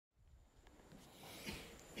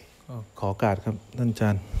ขอโอกาสครับท่านอาจา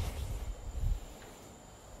รย์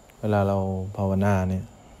เวลาเราภาวนาเนี่ย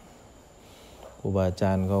ครูบาอาจ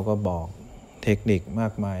ารย์เขาก็บอกเทคนิคมา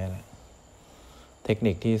กมายแหละเทค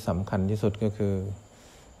นิคที่สำคัญที่สุดก็คือ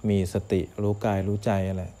มีสติรู้กายรู้ใจ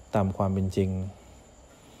แหละตามความเป็นจริง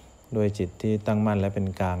ด้วยจิตที่ตั้งมั่นและเป็น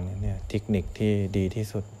กลางเนี่ยเทคนิคที่ดีที่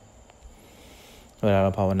สุดเวลาเร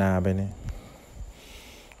าภาวนาไปเนี่ย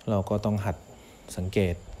เราก็ต้องหัดสังเก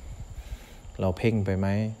ตเราเพ่งไปไหม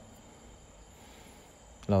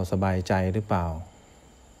เราสบายใจหรือเปล่า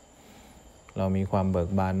เรามีความเบิก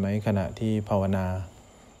บานไหมขณะที่ภาวน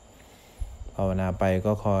าไป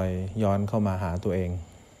ก็คอยย้อนเข้ามาหาตัวเอง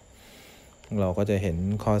เราก็จะเห็น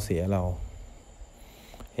ข้อเสียเรา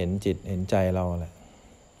เห็นจิตเห็นใจเราแหละ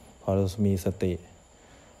พอเรามีสติ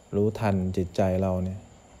รู้ทันจิตใจเราเนี่ย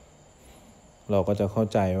เราก็จะเข้า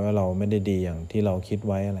ใจว่าเราไม่ได้ดีอย่างที่เราคิด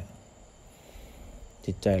ไว้แหละ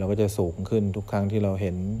จิตใจเราก็จะสูงขึ้นทุกครั้งที่เราเ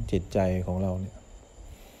ห็นจิตใจของเราเนี่ย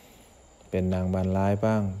เป็นนางบานร้าย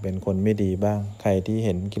บ้างเป็นคนไม่ดีบ้างใครที่เ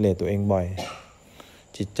ห็นกิเลสตัวเองบ่อย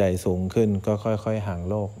จิตใจสูงขึ้นก็ค่อยๆห่าง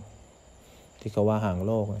โลกที่เขาว่าห่างโ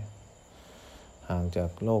ลกเนี่ยห่างจาก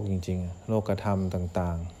โลกจริงๆโลกธรรมต่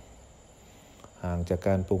างๆห่างจากก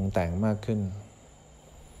ารปรุงแต่งมากขึ้น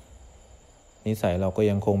นิสัยเราก็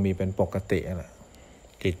ยังคงมีเป็นปกติแหละ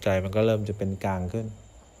จิตใจมันก็เริ่มจะเป็นกลางขึ้น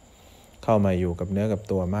เข้ามาอยู่กับเนื้อกับ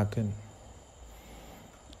ตัวมากขึ้น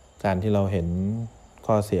การที่เราเห็น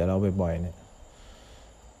ข้อเสียเราบ่อยๆเนี่ย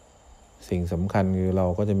สิ่งสำคัญคือเรา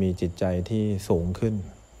ก็จะมีจิตใจที่สูงขึ้น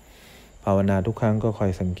ภาวนาทุกครั้งก็คอ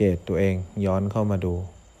ยสังเกตตัวเองย้อนเข้ามาดู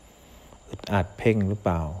อึดอัดเพ่งหรือเป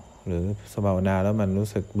ล่าหรือภาวนาแล้วมันรู้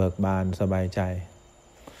สึกเบิกบานสบายใจ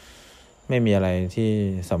ไม่มีอะไรที่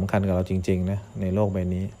สำคัญกับเราจริงๆนะในโลกใบ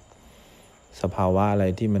นี้สภาวะอะไร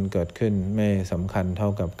ที่มันเกิดขึ้นไม่สำคัญเท่า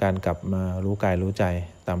กับการกลับมารู้กายรู้ใจ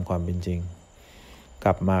ตามความเป็นจริงก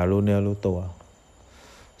ลับมารู้เนื้อรู้ตัว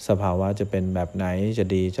สภาวะจะเป็นแบบไหนจะ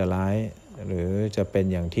ดีจะร้ายหรือจะเป็น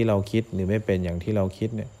อย่างที่เราคิดหรือไม่เป็นอย่างที่เราคิด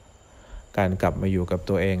เนี่ยการกลับมาอยู่กับ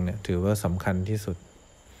ตัวเองเนี่ยถือว่าสำคัญที่สุด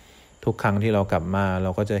ทุกครั้งที่เรากลับมาเรา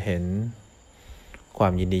ก็จะเห็นควา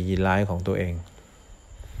มยินดียินร้ายของตัวเอง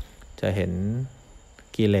จะเห็น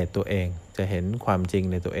กิเลสตัวเองจะเห็นความจริง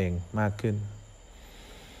ในตัวเองมากขึ้น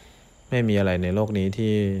ไม่มีอะไรในโลกนี้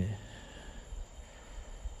ที่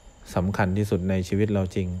สำคัญที่สุดในชีวิตเรา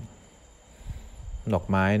จริงดอก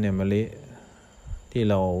ไม้เนี่ยมะลิที่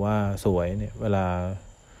เราว่าสวยเนี่ยเวลา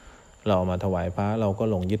เราเอามาถวายพระเราก็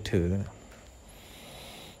หลงยึดถือ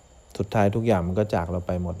สุดท้ายทุกอย่างมันก็จากเราไ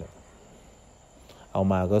ปหมดเอา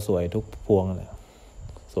มาก็สวยทุกพวงแหละ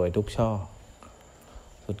สวยทุกช่อ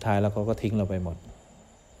สุดท้ายแล้วก็ทิ้งเราไปหมด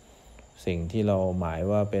สิ่งที่เราหมาย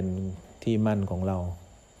ว่าเป็นที่มั่นของเรา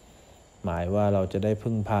หมายว่าเราจะได้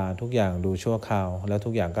พึ่งพาทุกอย่างดูชั่วคราวแล้วทุ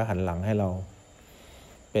กอย่างก็หันหลังให้เรา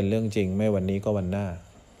เป็นเรื่องจริงไม่วันนี้ก็วันหน้า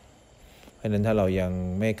เพราะฉะนั้นถ้าเรายัง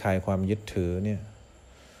ไม่คลายความยึดถือเนี่ย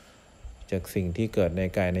จากสิ่งที่เกิดใน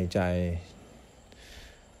กายในใจ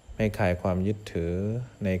ไม่คลายความยึดถือ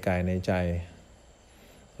ในกายในใจ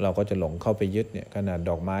เราก็จะหลงเข้าไปยึดเนี่ยขนาด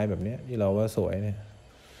ดอกไม้แบบนี้ที่เราว่าสวยเนี่ย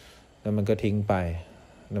แล้วมันก็ทิ้งไป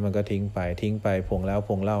พวงแล้วพ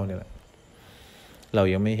วงเล่าเนี่ยแหละเรา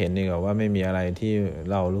ยังไม่เห็นนี่หรอว่าไม่มีอะไรที่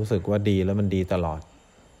เรารู้สึกว่าดีแล้วมันดีตลอด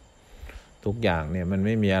ทุกอย่างเนี่ยมันไ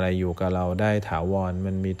ม่มีอะไรอยู่กับเราได้ถาวร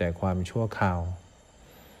มันมีแต่ความชั่วคราว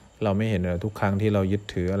เราไม่เห็นเลยทุกครั้งที่เรายึด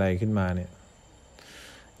ถืออะไรขึ้นมาเนี่ย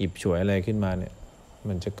หยิบฉวยอะไรขึ้นมาเนี่ย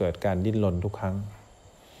มันจะเกิดการดิ้นรนทุกครั้ง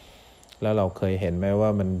แล้วเราเคยเห็นไหมว่า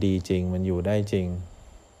มันดีจริงมันอยู่ได้จริง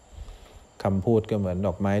คำพูดก็เหมือนด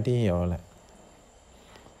อกไม้ที่เหี่ยวแหละ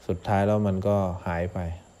สุดท้ายแล้วมันก็หายไป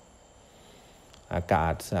อากา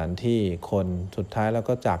ศสถานที่คนสุดท้ายแล้ว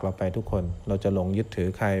ก็จากเราไปทุกคนเราจะหลงยึดถือ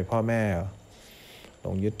ใครพ่อแม่หล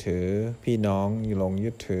งยึดถือพี่น้องหลงยึ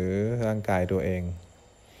ดถือร่างกายตัวเอง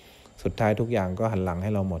สุดท้ายทุกอย่างก็หันหลังให้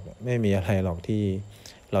เราหมดไม่มีอะไรหรอกที่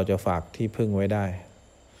เราจะฝากที่พึ่งไว้ได้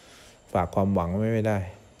ฝากความหวังไว้ไม่ได้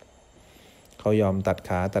เขายอมตัดข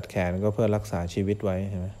าตัดแขนก็เพื่อรักษาชีวิตไว้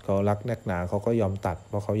ใช่ไหมเขารักนักหนาเขาก็ยอมตัด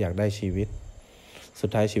เพราะเขาอยากได้ชีวิตสุด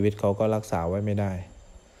ท้ายชีวิตเขาก็รักษาไว้ไม่ได้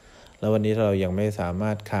แล้ววันนี้เรายังไม่สาม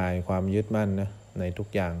ารถคลายความยึดมั่นนะในทุก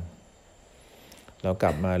อย่างเราก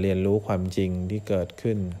ลับมาเรียนรู้ความจริงที่เกิด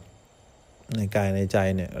ขึ้นในกายในใจ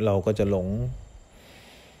เนี่ยเราก็จะหลง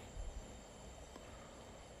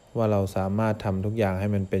ว่าเราสามารถทำทุกอย่างให้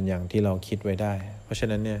มันเป็นอย่างที่เราคิดไว้ได้เพราะฉะ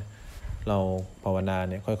นั้นเนี่ยเราภาวนา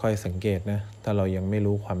เนี่ยค่อยๆสังเกตนะถ้าเรายังไม่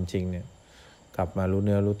รู้ความจริงเนี่ยกลับมารู้เ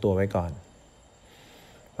นื้อรู้ตัวไว้ก่อน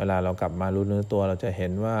เวลาเรากลับมารู้เนื้อตัวเราจะเห็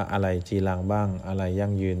นว่าอะไรจีรังบ้างอะไรยั่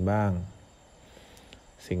งยืนบ้าง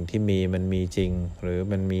สิ่งที่มีมันมีจริงหรือ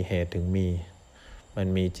มันมีเหตุถึงมี มัน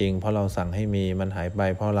มีจริงเพราะเราสั่งให้มีมันหายไป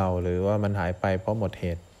เพราะเราหรือว่ามันหายไปเพราะหมดเห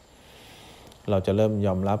ตุเราจะเริ่มย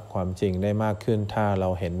อมรับความจริงได้มากขึ้นถ้าเรา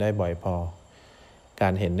เห็นได้บ่อยพอกา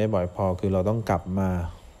รเห็นได้บ่อยพอคือเราต้องกลับมา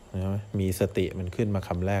มีสติมันขึ้นมาค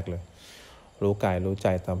ำแรกเลยรู้กายรู้ใจ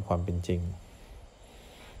ตามความเป็นจริง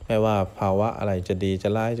ไม่ว่าภาวะอะไรจะดีจะ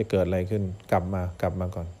ร้ายจะเกิดอะไรขึ้นกลับมา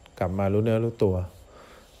ก่อนกลับมารู้เนื้อรู้ตัว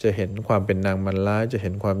จะเห็นความเป็นนางมันร้ายจะเห็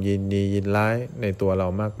นความยินดียินร้ายในตัวเรา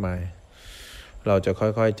มากมายเราจะค่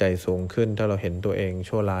อยๆใจสูงขึ้นถ้าเราเห็นตัวเอง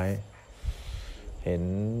ชั่วร้ายเห็น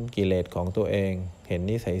กิเลสของตัวเองเห็น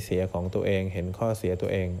นิสัยเสียของตัวเองเห็นข้อเสียตัว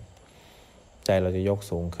เองใจเราจะยก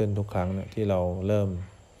สูงขึ้นทุกครั้งที่เราเริ่ม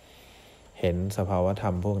เห็นสภาวธร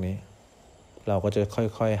รมพวกนี้เราก็จะ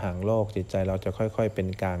ค่อยๆห่างโลกจิตใจเราจะค่อยๆเป็น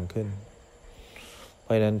กลางขึ้นเพร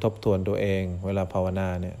าะฉะนั้นทบทวนตัวเองเวลาภาวนา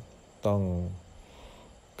เนี่ยต้อง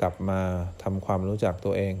กลับมาทำความรู้จักตั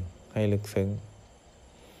วเองให้ลึกซึ้ง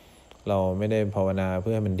เราไม่ได้ภาวนาเ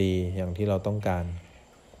พื่อให้มันดีอย่างที่เราต้องการ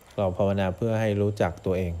เราภาวนาเพื่อให้รู้จัก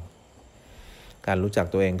ตัวเองการรู้จัก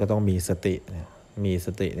ตัวเองก็ต้องมีสติมีส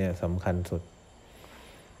ติเนี่ยสำคัญสุด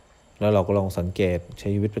แล้วเราก็ลองสังเกตใช้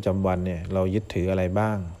ชีวิตประจำวันเนี่ยเรายึดถืออะไรบ้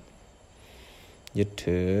างยึด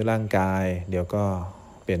ถือร่างกายเดี๋ยวก็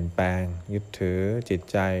เปลี่ยนแปลงยึดถือจิต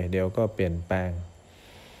ใจเดี๋ยวก็เปลี่ยนแปลง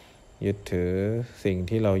ยึดถือสิ่ง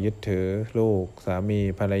ที่เรายึดถือลูกสามี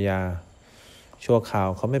ภรรยาชั่วคราว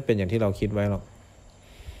เขาไม่เป็นอย่างที่เราคิดไว้หรอก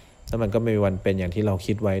แล้วมันก็ไม่มีวันเป็นอย่างที่เรา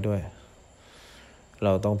คิดไว้ด้วยเร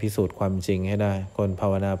าต้องพิสูจน์ความจริงให้ได้คนภา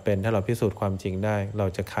วนาเป็นถ้าเราพิสูจน์ความจริงได้เรา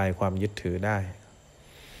จะคลายความยึดถือได้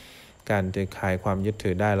การจะคลายความยึดถื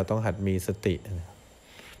อได้เราต้องหัดมีสติ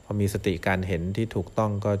พอมีสติการเห็นที่ถูกต้อ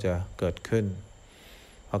งก็จะเกิดขึ้น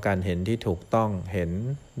พอการเห็นที่ถูกต้องเห็น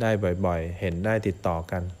ได้บ่อยๆเห็นได้ติดต่อ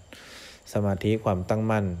กันสมาธิความตั้ง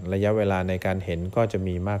มั่นระยะเวลาในการเห็นก็จะ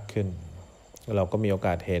มีมากขึ้นเราก็มีโอก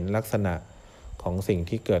าสเห็นลักษณะของสิ่ง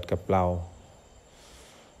ที่เกิดกับเรา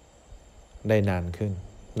ได้นานขึ้น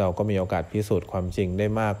เราก็มีโอกาสพิสูจน์ความจริงได้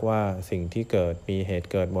มากว่าสิ่งที่เกิดมีเหตุ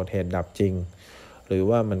เกิดหมดเหตุดับจริงหรือ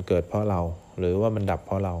ว่ามันเกิดเพราะเราหรือว่ามันดับเ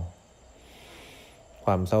พราะเราค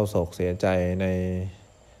วามเศร้าโศกเสียใจใน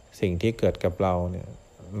สิ่งที่เกิดกับเราเนี่ย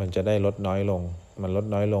มันจะได้ลดน้อยลงมันลด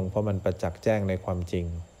น้อยลงเพราะมันประจักษ์แจ้งในความจริง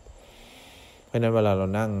เพราะฉะนั้นเวลาเรา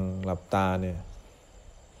นั่งหลับตาเนี่ย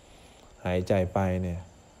หายใจไปเนี่ย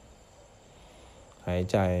หาย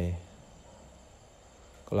ใจ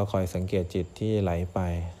เราคอยสังเกตจิตที่ไหลไป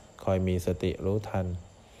คอยมีสติรู้ทัน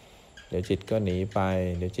เดี๋ยวจิตก็หนีไป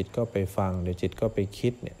เดี๋ยวจิตก็ไปฟังเดี๋ยวจิตก็ไปคิ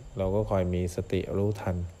ดเนี่ยเราก็คอยมีสติรู้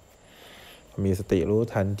ทันมีสติรู้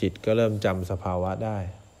ทันจิตก็เริ่มจำสภาวะได้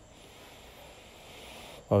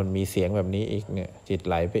พอมันมีเสียงแบบนี้อีกเนี่ยจิตไ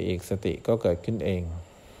หลไปอีกสติก็เกิดขึ้นเอง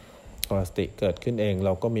พอสติเกิดขึ้นเองเร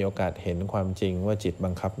าก็มีโอกาสเห็นความจริงว่าจิตบั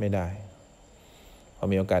งคับไม่ได้พอ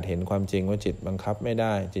มีโอกาสเห็นความจริงว่าจิตบังคับไม่ไ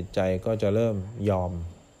ด้จิตใจก็จะเริ่มยอม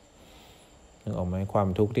นึกออกไหมความ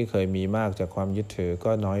ทุกข์ที่เคยมีมากจากความยึดถือ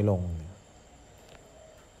ก็น้อยลง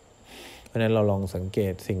เพราะฉะนั้นเราลองสังเก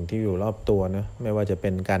ตสิ่งที่อยู่รอบตัวนะไม่ว่าจะเป็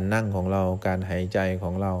นการนั่งของเราการหายใจข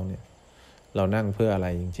องเราเนี่ยเรานั่งเพื่ออะไร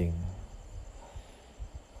จริง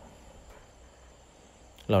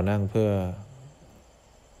ๆเรานั่งเพื่อ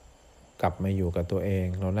กลับมาอยู่กับตัวเอง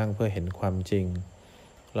เรานั่งเพื่อเห็นความจริง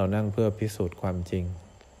เรานั่งเพื่อพิสูจน์ความจริง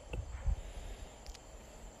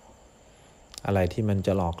อะไรที่มันจ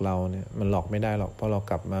ะหลอกเราเนี่ยมันหลอกไม่ได้หรอกเพราะเรา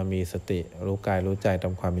กลับมามีสติรู้กายรู้ใจต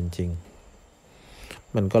ามความเป็นจริง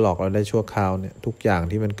มันก็หลอกเราได้ชั่วคราวเนี่ยทุกอย่าง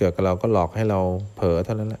ที่มันเกิดกับเราก็หลอกให้เราเผลอเ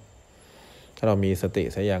ท่านั้นแหละถ้าเรามีสติ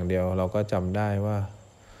สักอย่างเดียวเราก็จำได้ว่า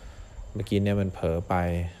เมื่อกี้เนี่ยมันเผลอไป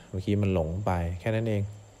เมื่อกี้มันหลงไปแค่นั้นเอง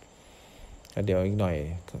แล้วเดี๋ยวอีกหน่อย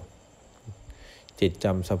จิตจ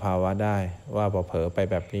ำสภาวะได้ว่าพอเผลอไป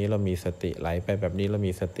แบบนี้เรามีสติไหลไปแบบนี้เรา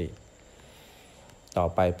มีสติต่อ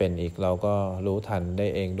ไปเป็นอีกเราก็รู้ทันได้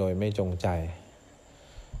เองโดยไม่จงใจ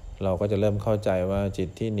เราก็จะเริ่มเข้าใจว่าจิต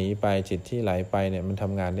ที่หนีไปจิตที่ไหลไปเนี่ยมันท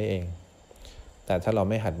ำงานได้เองแต่ถ้าเรา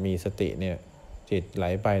ไม่หัดมีสติเนี่ยจิตไหล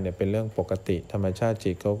ไปเนี่ยเป็นเรื่องปกติธรรมชาติ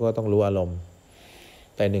จิตเขาก็ต้องรู้อารมณ์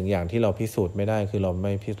แต่หนึ่งอย่างที่เราพิสูจน์ไม่ได้คือเรา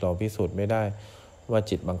พิสูจน์ไม่ได้ว่า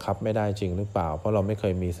จิตบังคับไม่ได้จริงหรือเปล่าเพราะเราไม่เค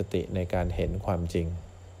ยมีสติในการเห็นความจริง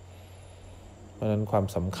เพราะฉะนั้นความ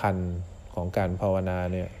สำคัญของการภาวนา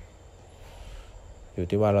เนี่ยอยู่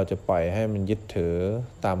ที่ว่าเราจะปล่อยให้มันยึดถือ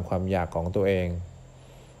ตามความอยากของตัวเอง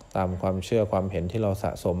ตามความเชื่อความเห็นที่เราส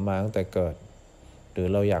ะสมมาตั้งแต่เกิดหรือ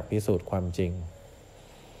เราอยากพิสูจน์ความจริง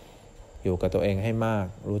อยู่กับตัวเองให้มาก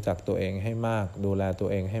รู้จักตัวเองให้มากดูแลตัว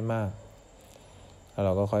เองให้มากแล้วเร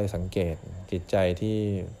าก็ค่อยสังเกตจิตใจที่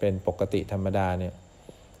เป็นปกติธรรมดาเนี่ย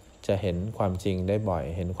จะเห็นความจริงได้บ่อย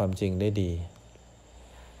เห็นความจริงได้ดี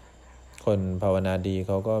คนภาวนาดีเ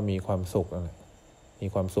ขาก็มีความสุขมี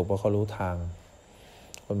ความสุขเพราะเขารู้ทาง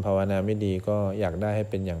คนภาวนาไม่ดีก็อยากได้ให้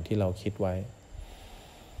เป็นอย่างที่เราคิดไว้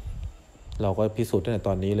เราก็พิสูจน์ตั้งแต่ต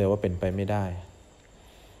อนนี้เลยว่าเป็นไปไม่ได้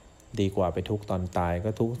ดีกว่าไปทุกข์ตอนตายก็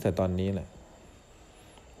ทุกข์แต่ตอนนี้แหละ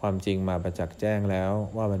ความจริงมาประจักษ์แจ้งแล้ว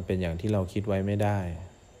ว่ามันเป็นอย่างที่เราคิดไว้ไม่ได้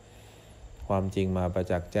ความจริงมาประ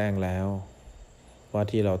จักษ์แจ้งแล้วว่า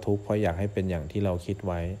ที่เราทุกข์เพราะอยากให้เป็นอย่างที่เราคิด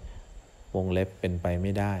ไว้วงเล็บเป็นไปไ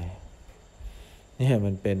ม่ได้เนี่ย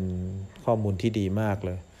มันเป็นข้อมูลที่ดีมากเ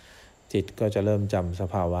ลยจิตก็จะเริ่มจำส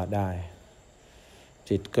ภาวะได้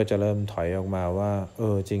จิตก็จะเริ่มถอยออกมาว่า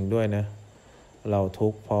จริงด้วยนะเราทุ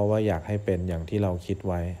กข์เพราะว่าอยากให้เป็นอย่างที่เราคิด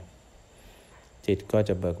ไว้จิตก็จ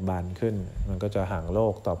ะเบิกบานขึ้นมันก็จะห่างโล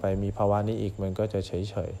กต่อไปมีภาวะนี้อีกมันก็จะเ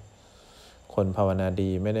ฉยๆคนภาวนาดี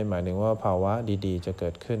ไม่ได้หมายถึงว่าภาวะดีๆจะเกิ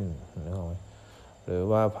ดขึ้นหรือ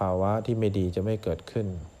ว่าภาวะที่ไม่ดีจะไม่เกิดขึ้น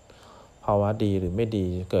ภาวะดีหรือไม่ดี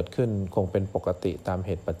เกิดขึ้นคงเป็นปกติตามเห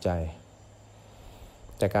ตุปัจจัย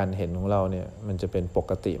แต่การเห็นของเราเนี่ยมันจะเป็นป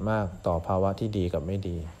กติมากต่อภาวะที่ดีกับไม่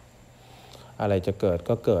ดีอะไรจะเกิด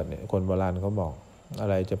ก็เกิดเนี่ยคนโบราณเขาบอกอะ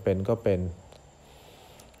ไรจะเป็นก็เป็น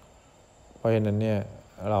เพราะฉะนั้นเนี่ย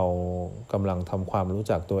เรากำลังทำความรู้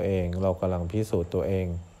จักตัวเองเรากำลังพิสูจน์ตัวเอง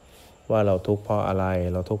ว่าเราทุกข์เพราะอะไร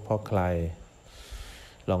เราทุกข์เพราะใคร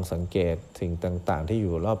ลองสังเกตสิ่งต่างๆที่อ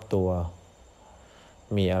ยู่รอบตัว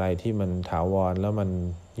มีอะไรที่มันถาวรแล้วมัน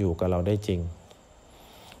อยู่กับเราได้จริง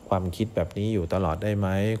ความคิดแบบนี้อยู่ตลอดได้ไหม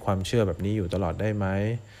ความเชื่อแบบนี้อยู่ตลอดได้ไหม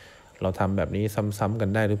เราทำแบบนี้ซ้ำๆกัน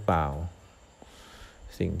ได้หรือเปล่า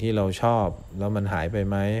สิ่งที่เราชอบแล้วมันหายไป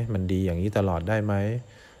ไหมมันดีอย่างนี้ตลอดได้ไหม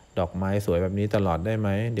ดอกไม้สวยแบบนี้ตลอดได้ไหม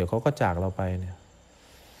เดี๋ยวเขาก็จากเราไปเนี่ย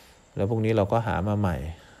แล้วพวกนี้เราก็หามาใหม่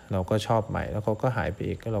เราก็ชอบใหม่แล้วเขาก็หายไป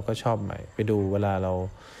อีกแล้วเราก็ชอบใหม่ไปดูเวลาเรา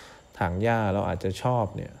ถางหญ้าเราอาจจะชอบ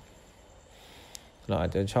เนี่ยเราอา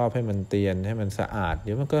จจะชอบให้มันเตียนให้มันสะอาดเ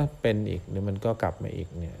ดี๋ยวมันก็เป็นอีกเดี๋ยวมันก็กลับมาอีก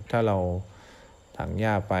เนี่ยถ้าเราถางหญ้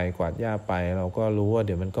าไปกวาดหญ้าไปเราก็รู้ว่าเ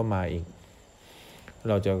ดี๋ยวมันก็มาอีก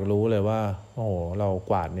เราจะรู้เลยว่าโอ้โหเรา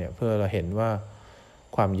กวาดเนี่ยเพื่อเราเห็นว่า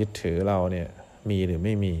ความยึดถือเราเนี่ยมีหรือไ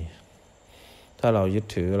ม่มีถ้าเรายึด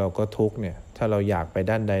ถือเราก็ทุกข์เนี่ยถ้าเราอยากไป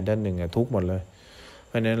ด้านใดด้านหนึ่งทุกข์หมดเลยเ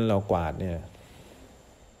พราะฉะนั้นเรากวาดเนี่ย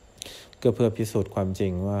ก็เพื่อพิสูจน์ความจริ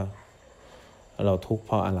งว่าเราทุกข์เ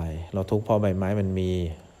พราะอะไรเราทุกข์เพราะใบไม้มันมี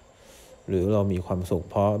หรือเรามีความสุข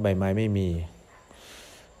เพราะใบไม้ไม่มี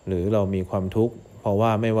หรือเรามีความทุกข์เพราะว่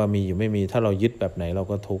าไม่ว่ามีอยู่ไม่มีถ้าเรายึดแบบไหนเรา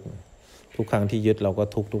ก็ทุกข์ทุกครั้งที่ยึดเราก็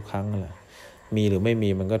ทุกข์ทุกครั้งแหละมีหรือไม่มี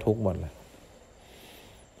มันก็ทุกข์หมดแหละ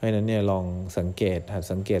เพราะฉะนั้นเนี่ยลองสังเกตหัด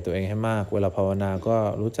สังเกตตัวเองให้มากเวลาภาวนาก็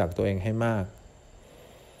รู้จักตัวเองให้มาก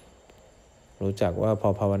รู้จักว่าพอ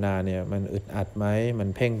ภาวนาเนี่ยมันอึดอัดไหมมัน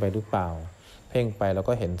เพ่งไปหรือเปล่าเพ่งไปเรา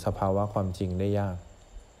ก็เห็นสภาวะความจริงได้ยาก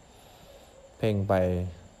เพ่งไป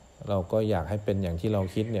เราก็อยากให้เป็นอย่างที่เรา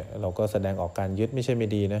คิดเนี่ยเราก็แสดงออกการยึดไม่ใช่ไม่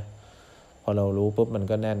ดีนะพอเรารู้ปุ๊บมัน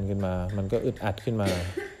ก็แน่นขึ้นมามันก็อึดอัดขึ้นมา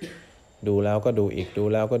ดูแล้วก็ดูอีกดู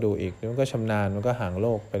แล้วก็ดูอีกมันก็ชำนาญมันก็ห่างโล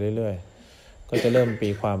กไปเรื่อยๆก็จะเริ่มมี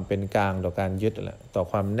ความเป็นกลางต่อการยึดแหละต่อ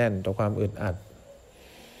ความแน่นต่อความอึดอัด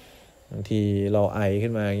บางทีเราไอขึ้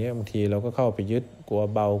นมาอย่างเงี้ยบางทีเราก็เข้าไปยึดกลัว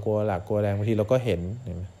เบากลัวหลักกลัวแรงบางทีเราก็เห็น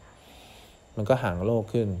มันก็ห่างโลก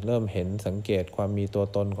ขึ้นเริ่มเห็นสังเกตความมีตัว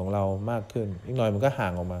ตนของเรามากขึ้นอีกหน่อยมันก็ห่า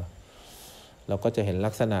งออกมาเราก็จะเห็น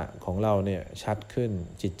ลักษณะของเราเนี่ยชัดขึ้น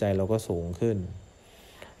จิตใจเราก็สูงขึ้น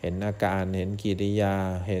เห็นอาการเห็นกิริยา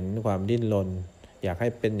เห็นความดิ้นรนอยากให้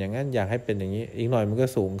เป็นอย่างนั้นอยากให้เป็นอย่างนี้อีกหน่อยมันก็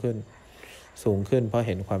สูงขึ้นเพราะเ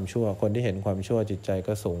ห็นความชั่วคนที่เห็นความชั่วจิตใจ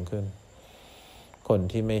ก็สูงขึ้นคน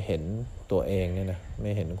ที่ไม่เห็นตัวเองเนี่ยนะไ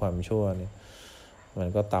ม่เห็นความชั่วเนี่ยมัน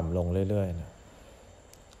ก็ต่ำลงเรื่อยๆนะ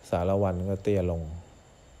สารวันก็เตี้ยลง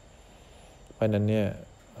เพราะนั้นเนี่ย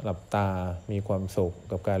หลับตามีความสุข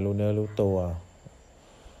กับการรู้เนื้อรู้ตัว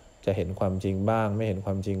จะเห็นความจริงบ้างไม่เห็นค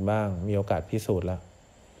วามจริงบ้างมีโอกาสพิสูจน์แล้ว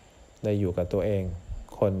ได้อยู่กับตัวเอง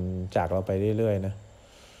คนจากเราไปเรื่อยๆนะ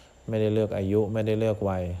ไม่ได้เลือกอายุไม่ได้เลือก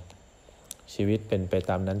วัยชีวิตเป็นไป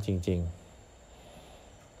ตามนั้นจริง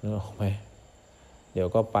ๆนึกออกไหมเดี๋ยว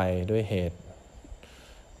ก็ไปด้วยเหตุ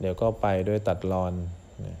เดี๋ยวก็ไปด้วยตัดรอน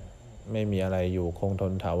ไม่มีอะไรอยู่คงท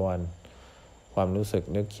นถาวรความรู้สึก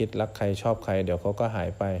นึกคิดรักใครชอบใครเดี๋ยวเขาก็หาย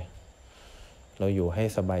ไปเราอยู่ให้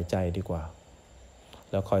สบายใจดีกว่า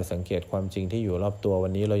แล้วคอยสังเกตความจริงที่อยู่รอบตัววั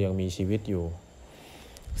นนี้เรายังมีชีวิตอยู่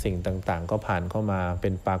สิ่งต่างๆก็ผ่านเข้ามาเป็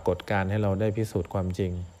นปรากฏการณ์ให้เราได้พิสูจน์ความจริ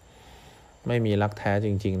งไม่มีรักแท้จ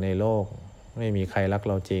ริงๆในโลกไม่มีใครรัก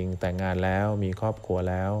เราจริงแต่งงานแล้วมีครอบครัว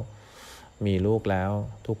แล้วมีลูกแล้ว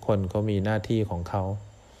ทุกคนเขามีหน้าที่ของเขา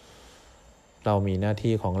เรามีหน้า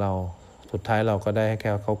ที่ของเราสุดท้ายเราก็ได้แ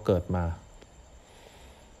ค่เขาเกิดมา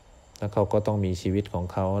แล้วเขาก็ต้องมีชีวิตของ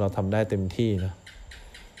เขาเราทำได้เต็มที่นะ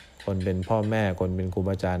คนเป็นพ่อแม่คนเป็นครูบ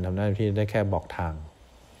าอาจารย์ทำหน้าที่ได้แค่บอกท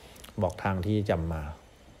างที่จำมา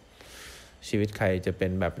ชีวิตใครจะเป็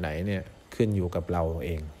นแบบไหนเนี่ยขึ้นอยู่กับเราเอ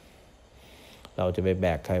งเราจะไปแบ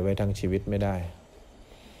กใครไว้ทั้งชีวิตไม่ได้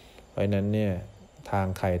เพราะนั้นเนี่ยทาง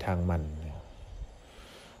ใครทางมัน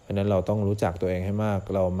เพราะนั้นเราต้องรู้จักตัวเองให้มาก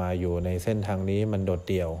เรามาอยู่ในเส้นทางนี้มันโดด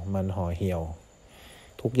เดี่ยวมันห่อเหี่ยว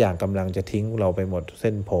ทุกอย่างกำลังจะทิ้งเราไปหมดเ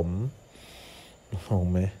ส้นผมเห็น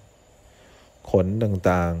ไหมขน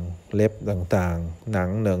ต่างๆเล็บต่างๆหนัง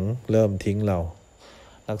เหนิงเริ่มทิ้งเรา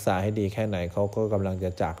รักษาให้ดีแค่ไหนเขาก็กำลังจะ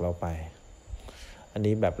จากเราไปอัน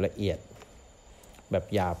นี้แบบละเอียดแบบ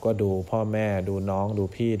หยาบก็ดูพ่อแม่ดูน้องดู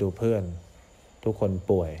พี่ดูเพื่อนทุกคน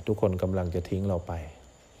ป่วยทุกคนกำลังจะทิ้งเราไป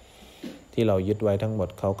ที่เรายึดไว้ทั้งหมด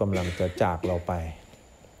เขากำลังจะจากเราไป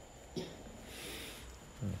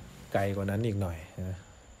ไกลกว่านั้นอีกหน่อยนะ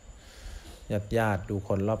ญาติดูค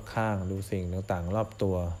นรอบข้างดูสิ่งต่างๆรอบ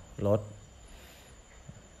ตัวรถ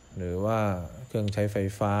หรือว่าเครื่องใช้ไฟ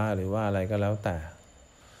ฟ้าหรือว่าอะไรก็แล้วแต่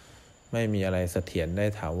ไม่มีอะไรเสถียรได้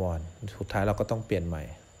ถาวรสุดท้ายเราก็ต้องเปลี่ยนใหม่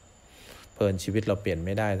เพลินชีวิตเราเปลี่ยนไ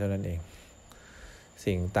ม่ได้เท่านั้นเอง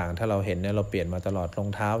สิ่งต่างถ้าเราเห็นเนี่ยเราเปลี่ยนมาตลอดรอง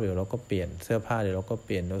เท้าเดี๋ยวเราก็เปลี่ยนเสื้อผ้าเดี๋ยวเราก็เป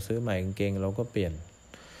ลี่ยนเราซื้อใหม่กางเกงเราก็เปลี่ยน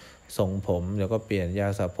ทรงผมเดี๋ยวก็เปลี่ยนยา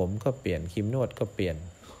สระผมก็เปลี่ยนครีมนวดก็เปลี่ยน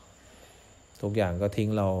ทุกอย่างก็ทิ้ง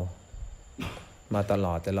เรามาตล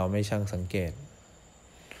อดแต่เราไม่ช่างสังเกต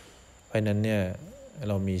เพราะนั้นเนี่ยเ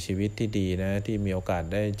รามีชีวิตที่ดีนะที่มีโอกาส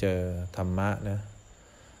ได้เจอธรรมะนะ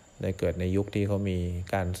ได้เกิดในยุคที่เขามี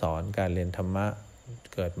การสอนการเรียนธรรมะ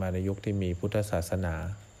เกิดมาในยุคที่มีพุทธศาสนา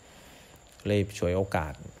รีบฉวยโอกา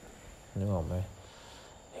สนึกออกไหม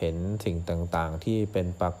เห็นสิ่งต่างๆที่เป็น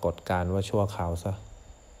ปรากฏการณ์ว่าชั่วคราวซะ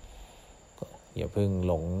อย่าเพิ่ง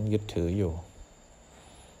หลงยึดถืออยู่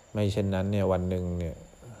ไม่เช่นนั้นเนี่ยวันหนึ่งเนี่ย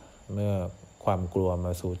เมื่อความกลัวม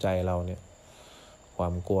าสู่ใจเราเนี่ยควา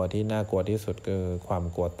มกลัวที่น่ากลัวที่สุดคือความ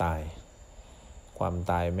กลัวตายความ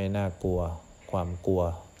ตายไม่น่ากลัวความกลัว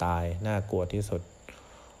ตายน่ากลัวที่สุด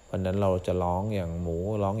วันนั้นเราจะร้องอย่างหมู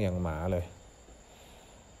ร้องอย่างหมาเลย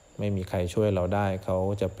ไม่มีใครช่วยเราได้เขา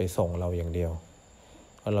จะไปส่งเราอย่างเดียว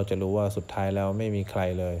เพราะเราจะรู้ว่าสุดท้ายแล้วไม่มีใคร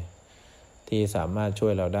เลยที่สามารถช่ว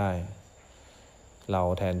ยเราได้เรา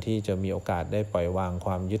แทนที่จะมีโอกาสได้ปล่อยวางค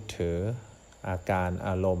วามยึดถืออาการอ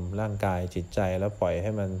ารมณ์ร่างกายจิตใจแล้วปล่อยใ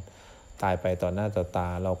ห้มันตายไปต่อหน้าต่อตา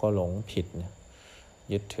เราก็หลงผิด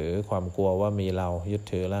ยึดถือความกลัวว่ามีเรายึด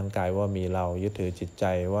ถือร่างกายว่ามีเรายึดถือจิตใจ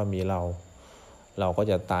ว่ามีเราก็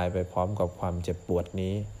จะตายไปพร้อมกับความเจ็บปวด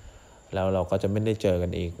นี้แล้วเราก็จะไม่ได้เจอกั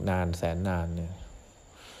นอีกนานแสนนานเนี่ย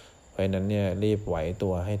เพราะนั้นเนี่ยรีบไหวตั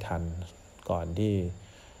วให้ทันก่อนที่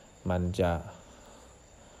มันจะ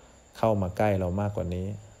เข้ามาใกล้เรามากกว่านี้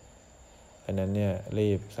เพราะนั้นเนี่ยรี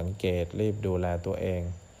บสังเกตรีบดูแลตัวเอง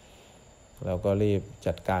แล้วก็รีบ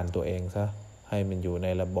จัดการตัวเองซะให้มันอยู่ใน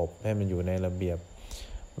ระบบให้มันอยู่ในระเบียบ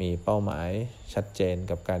มีเป้าหมายชัดเจน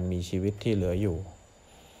กับการมีชีวิตที่เหลืออยู่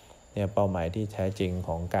เนี่ยเป้าหมายที่แท้จริงข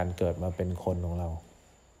องการเกิดมาเป็นคนของเรา